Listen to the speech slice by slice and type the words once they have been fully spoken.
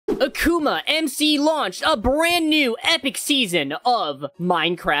AkumaMC launched a brand new epic season of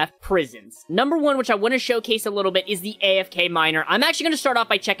Minecraft Prisons. Number one, which I want to showcase a little bit, is the AFK Miner. I'm actually going to start off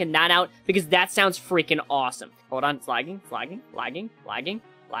by checking that out because that sounds freaking awesome. Hold on, it's lagging.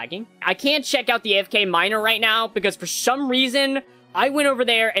 I can't check out the AFK Miner right now because for some reason, I went over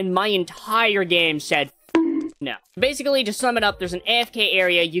there and my entire game said no. Basically, to sum it up, there's an AFK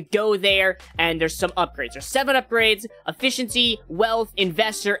area, you go there, and there's some upgrades. There's 7 upgrades: Efficiency, Wealth,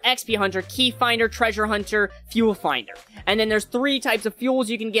 Investor, XP Hunter, Key Finder, Treasure Hunter, Fuel Finder. And then there's 3 types of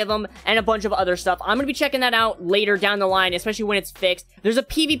fuels you can give them, and a bunch of other stuff. I'm gonna be checking that out later down the line, especially when it's fixed. There's a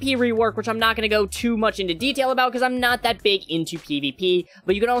PvP rework, which I'm not gonna go too much into detail about, because I'm not that big into PvP,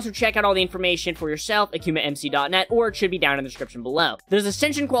 but you can also check out all the information for yourself at AkumaMC.net, or it should be down in the description below. There's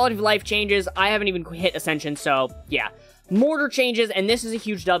Ascension quality of life changes. I haven't even hit Ascension, so yeah. Mortar changes, and this is a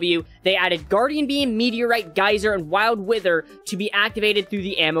huge W. They added Guardian Beam, Meteorite, Geyser, and Wild Wither to be activated through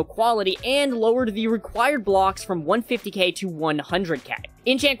the ammo quality, and lowered the required blocks from 150k to 100k.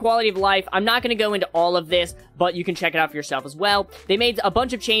 Enchant quality of life, I'm not going to go into all of this, but you can check it out for yourself as well. They made a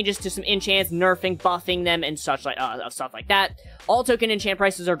bunch of changes to some enchants, nerfing, buffing them, and such like stuff like that. All token enchant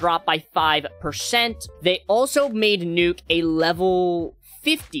prices are dropped by 5%. They also made Nuke a level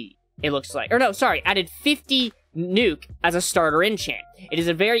 50, it looks like. Or no, sorry, added 50 Nuke as a starter enchant. It is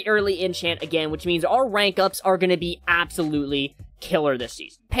a very early enchant again, which means our rank ups are going to be absolutely killer this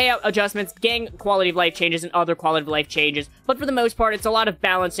season. Payout adjustments, gang quality of life changes, and other quality of life changes, but for the most part, it's a lot of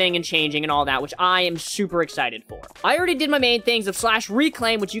balancing and changing and all that, which I am super excited for. I already did my main things of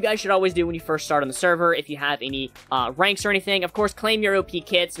 /reclaim, which you guys should always do when you first start on the server if you have any ranks or anything. Of course, claim your OP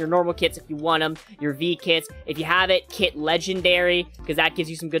kits, your normal kits if you want them, your V kits. If you have it, kit legendary, because that gives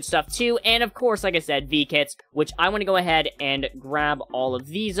you some good stuff too, and of course, like I said, V kits, which I want to go ahead and grab all of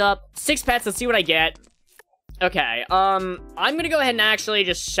these up. 6 pets, let's see what I get. Okay, I'm gonna go ahead and actually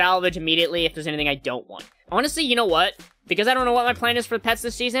just salvage immediately if there's anything I don't want. Honestly, you know what? Because I don't know what my plan is for the pets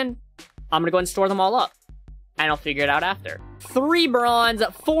this season, I'm gonna go ahead and store them all up. And I'll figure it out after. 3 bronze,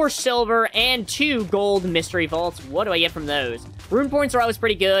 4 silver, and 2 gold mystery vaults. What do I get from those? Rune points are always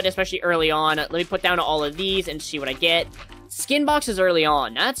pretty good, especially early on. Let me put down all of these and see what I get. Skin boxes early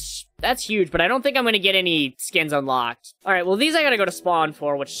on. That's huge, but I don't think I'm going to get any skins unlocked. Alright, well, these I gotta go to spawn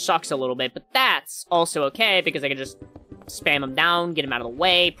for, which sucks a little bit, but that's also okay, because I can just spam them down, get them out of the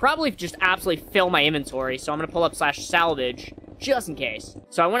way, probably just absolutely fill my inventory, so I'm going to pull up /salvage, just in case.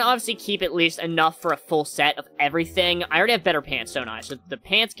 So I want to obviously keep at least enough for a full set of everything. I already have better pants, don't I? So the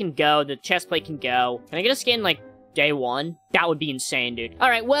pants can go, the chest plate can go. Can I get a skin, like, day 1? That would be insane, dude.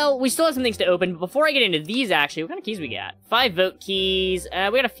 Alright, well, we still have some things to open, but before I get into these, actually, what kind of keys we got? 5 vote keys. We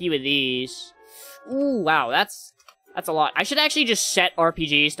got a few of these. Ooh, wow, that's a lot. I should actually just set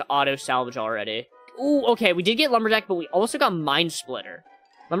RPGs to auto-salvage already. Ooh, okay, we did get Lumberjack, but we also got Mind Splitter.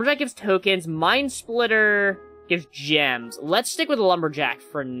 Lumberjack gives tokens, Mind Splitter gives gems. Let's stick with Lumberjack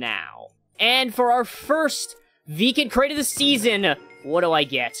for now. And for our first Beacon Crate of the season, what do I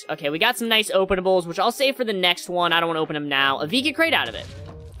get? Okay, we got some nice openables, which I'll save for the next one. I don't want to open them now. A Beacon Crate out of it.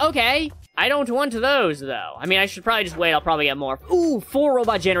 Okay, I don't want those, though. I mean, I should probably just wait. I'll probably get more. Ooh, 4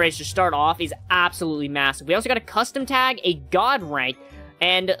 robot generators to start off is absolutely massive. We also got a custom tag, a god rank,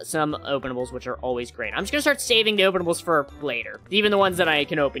 and some openables, which are always great. I'm just gonna start saving the openables for later, even the ones that I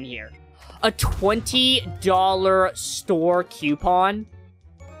can open here. A $20 store coupon?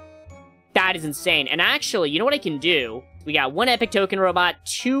 That is insane. And actually, you know what I can do? We got 1 epic token robot,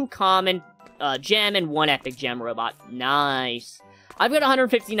 2 common gem, and 1 epic gem robot. Nice. I've got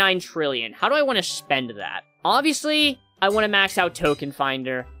 159 trillion. How do I want to spend that? Obviously, I want to max out Token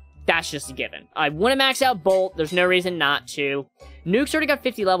Finder. That's just a given. I want to max out Bolt. There's no reason not to. Nuke's already got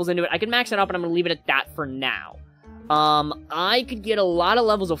 50 levels into it. I can max it up, and I'm going to leave it at that for now. I could get a lot of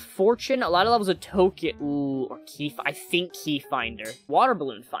levels of Fortune, a lot of levels of Token... Ooh, or Key... I think Key Finder. Water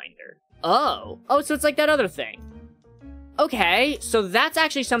Balloon Finder. Oh, so it's like that other thing. Okay, so that's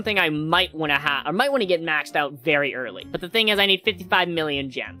actually something I might want to have. I might want to get maxed out very early. But the thing is, I need 55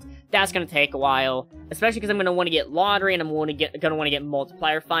 million gems. That's going to take a while, especially because I'm going to want to get Lottery, and I'm going to want to get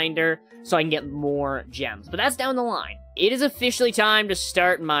Multiplier Finder, so I can get more gems. But that's down the line. It is officially time to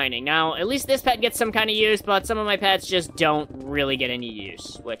start mining. Now, at least this pet gets some kind of use, but some of my pets just don't really get any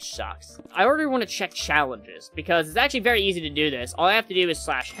use, which sucks. I already want to check challenges, because it's actually very easy to do this. All I have to do is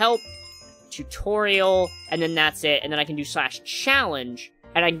 /help, tutorial, and then that's it, and then I can do /challenge,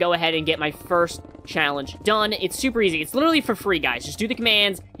 and I can go ahead and get my first challenge done. It's super easy. It's literally for free, guys. Just do the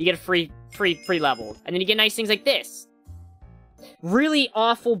commands, you get a free level, and then you get nice things like this. Really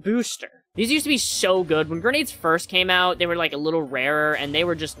awful booster. These used to be so good. When grenades first came out, they were like a little rarer, and they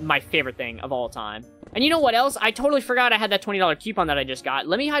were just my favorite thing of all time. And you know what else? I totally forgot I had that $20 coupon that I just got.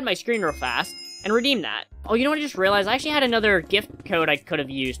 Let me hide my screen real fast and redeem that. Oh, you know what I just realized? I actually had another gift code I could have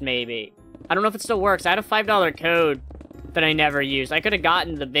used, maybe. I don't know if it still works. I had a $5 code that I never used. I could have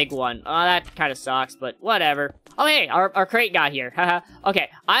gotten the big one. Oh, that kind of sucks, but whatever. Oh, hey, our crate got here. Haha. Okay,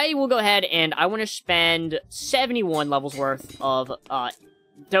 I will go ahead and I want to spend 71 levels worth of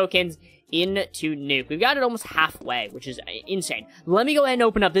tokens into Nuke. We've got it almost halfway, which is insane. Let me go ahead and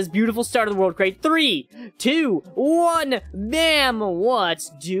open up this beautiful Start of the World crate. 3, 2, 1, bam! What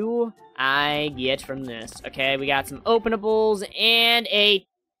do I get from this? Okay, we got some openables and a...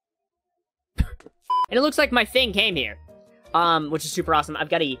 and it looks like my thing came here, which is super awesome. I've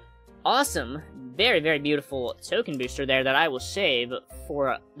got a awesome, very, very beautiful token booster there that I will save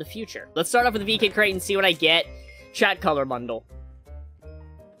for the future. Let's start off with the VK crate and see what I get. Chat color bundle.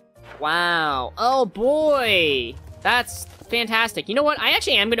 Wow. Oh, boy. That's fantastic. You know what? I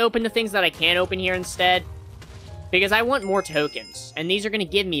actually am going to open the things that I can open here instead, because I want more tokens, and these are going to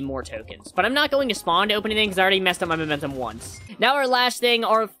give me more tokens. But I'm not going to spawn to open anything, because I already messed up my momentum once. Now our last thing,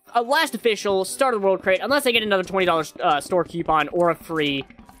 our last official Start of the World crate, unless I get another $20 store coupon or a free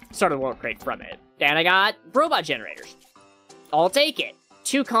Start of the World crate from it. And I got robot generators. I'll take it.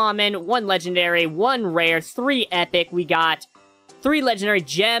 2 common, 1 legendary, 1 rare, 3 epic. We got 3 legendary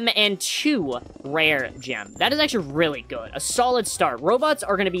gem and 2 rare gem. That is actually really good. A solid start. Robots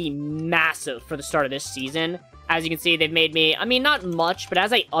are going to be massive for the start of this season. As you can see, they've made me, I mean, not much, but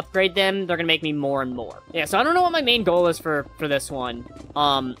as I upgrade them, they're going to make me more and more. Yeah, so I don't know what my main goal is for this one.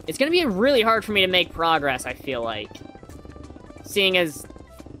 It's going to be really hard for me to make progress, I feel like. Seeing as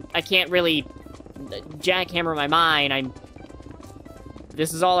I can't really jackhammer my mind,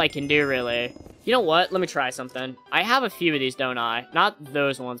 this is all I can do, really. You know what? Let me try something. I have a few of these, don't I? Not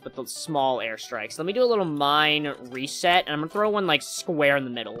those ones, but the small airstrikes. Let me do a little mine reset, and I'm gonna throw one, like, square in the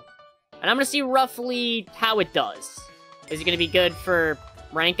middle. And I'm gonna see roughly how it does. Is it gonna be good for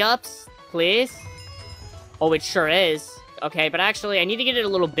rank ups? Please? Oh, it sure is. Okay, but actually, I need to get it a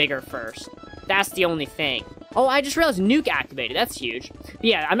little bigger first. That's the only thing. Oh, I just realized Nuke activated. That's huge. But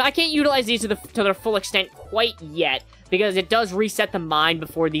yeah, I can't utilize these to their full extent quite yet, because it does reset the mine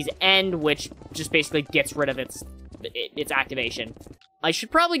before these end, which just basically gets rid of its activation. I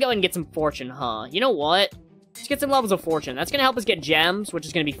should probably go and get some fortune, huh? You know what? Let's get some levels of fortune. That's gonna help us get gems, which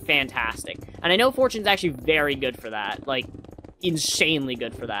is gonna be fantastic. And I know fortune's actually very good for that. Like, insanely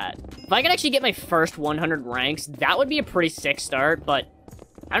good for that. If I could actually get my first 100 ranks, that would be a pretty sick start, but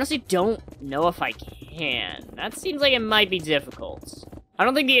I honestly don't know if I can. That seems like it might be difficult. I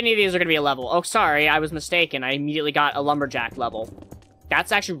don't think any of these are going to be a level. Oh, sorry, I was mistaken. I immediately got a lumberjack level.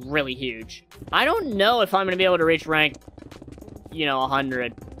 That's actually really huge. I don't know if I'm going to be able to reach rank, you know,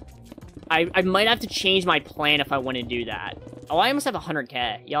 100. I might have to change my plan if I want to do that. Oh, I almost have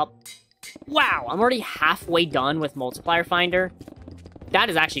 100k. Yup. Wow, I'm already halfway done with Multiplier Finder. That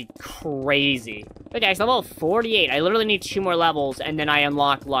is actually crazy. Okay, it's level 48. I literally need 2 more levels, and then I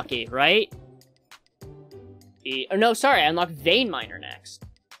unlock Lucky, right? Oh, no, sorry, I unlock Vein Miner next.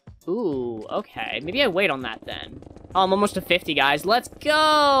 Ooh, okay. Maybe I wait on that, then. Oh, I'm almost to 50, guys. Let's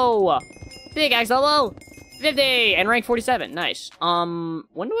go! Big Axe level 50! And rank 47. Nice.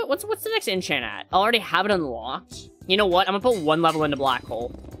 What's the next enchant at? I already have it unlocked. You know what? I'm gonna put 1 level into Black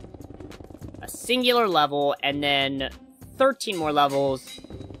Hole. A singular level, and then 13 more levels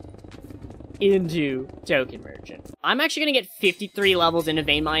into Token Merchant. I'm actually gonna get 53 levels into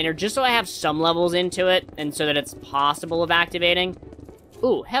Vein Miner, just so I have some levels into it, and so that it's possible of activating.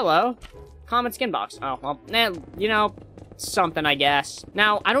 Ooh, hello. Common skin box. Oh, well, you know, something, I guess.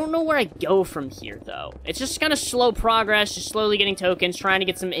 Now, I don't know where I go from here, though. It's just kind of slow progress, just slowly getting tokens, trying to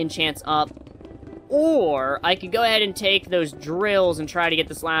get some enchants up. Or, I could go ahead and take those drills and try to get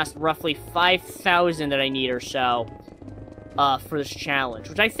this last roughly 5,000 that I need or so. For this challenge,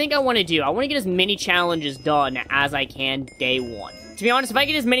 which I think I want to do. I want to get as many challenges done as I can day 1. To be honest, if I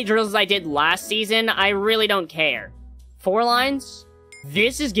get as many drills as I did last season, I really don't care. 4 lines?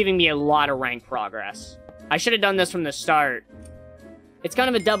 This is giving me a lot of rank progress. I should have done this from the start. It's kind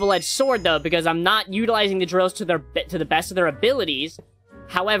of a double-edged sword, though, because I'm not utilizing the drills to the best of their abilities.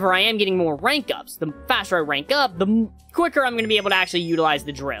 However, I am getting more rank ups. The faster I rank up, the quicker I'm going to be able to actually utilize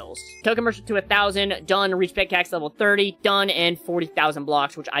the drills. Token Merchant to 1,000, done. Reach pickaxe level 30, done, and 40,000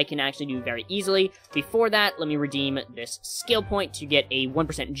 blocks, which I can actually do very easily. Before that, let me redeem this skill point to get a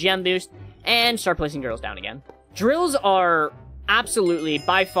 1% gem boost, and start placing drills down again. Drills are absolutely,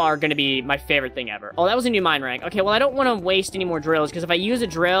 by far, gonna be my favorite thing ever. Oh, that was a new mine rank. Okay, well, I don't want to waste any more drills, because if I use a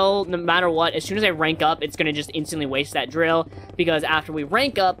drill, no matter what, as soon as I rank up, it's gonna just instantly waste that drill, because after we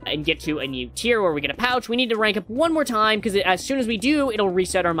rank up and get to a new tier where we get a pouch, we need to rank up one more time, because as soon as we do, it'll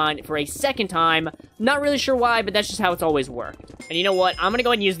reset our mine for a second time. Not really sure why, but that's just how it's always worked. And you know what? I'm gonna go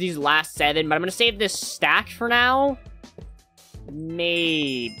ahead and use these last 7, but I'm gonna save this stack for now.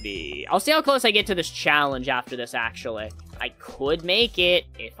 Maybe. I'll see how close I get to this challenge after this, actually. I could make it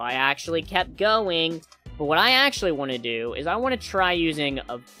if I actually kept going. But what I actually want to do is I want to try using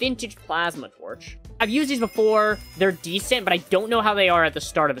a vintage plasma torch. I've used these before. They're decent, but I don't know how they are at the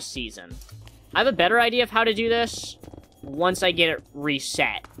start of a season. I have a better idea of how to do this once I get it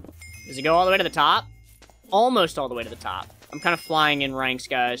reset. Does it go all the way to the top? Almost all the way to the top. I'm kind of flying in ranks,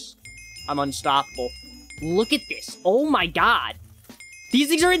 guys. I'm unstoppable. Look at this. Oh my god. These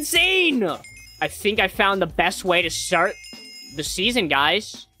things are insane! I think I found the best way to start the season,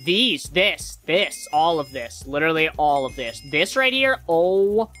 guys. This, all of this. Literally all of this. This right here,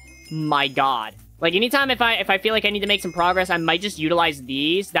 oh my god. Like, anytime if I feel like I need to make some progress, I might just utilize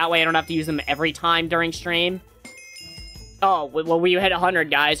these. That way I don't have to use them every time during stream. Oh, well, we hit 100,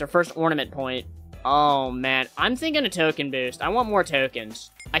 guys. Our first ornament point. Oh, man. I'm thinking a token boost. I want more tokens.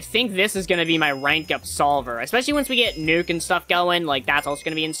 I think this is going to be my rank up solver. Especially once we get nuke and stuff going. Like, that's also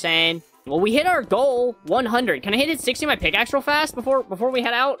going to be insane. Well, we hit our goal, 100. Can I hit it 60 my pickaxe real fast before we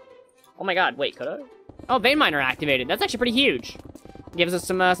head out? Oh my god, wait, could I? Oh, vein miner activated. That's actually pretty huge. Gives us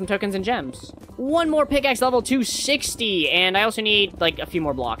some tokens and gems. One more pickaxe level, 260. And I also need, like, a few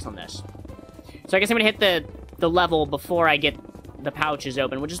more blocks on this. So I guess I'm going to hit the level before I get the pouches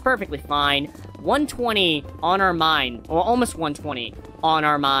open, which is perfectly fine. 120 on our mine, or almost 120 on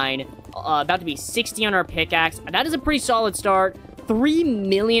our mine. About to be 60 on our pickaxe. That is a pretty solid start. 3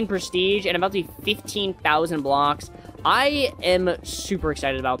 million prestige and about to be 15,000 blocks. I am super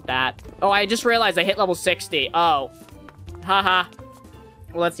excited about that. Oh, I just realized I hit level 60. Oh. Haha.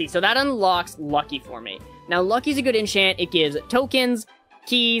 Well, let's see. So that unlocks Lucky for me. Now, Lucky's a good enchant. It gives tokens,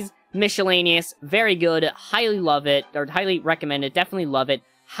 keys, miscellaneous. Very good. Highly love it. Or highly recommend it. Definitely love it.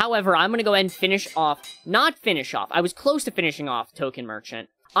 However, I'm going to go ahead and finish off. Not finish off. I was close to finishing off Token Merchant.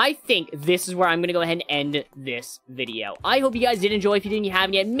 I think this is where I'm going to go ahead and end this video. I hope you guys did enjoy. If you didn't, you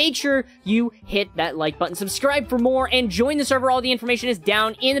haven't yet, make sure you hit that like button, subscribe for more, and join the server. All the information is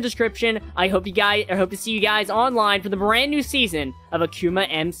down in the description. I hope to see you guys online for the brand new season of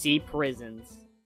AkumaMC Prisons.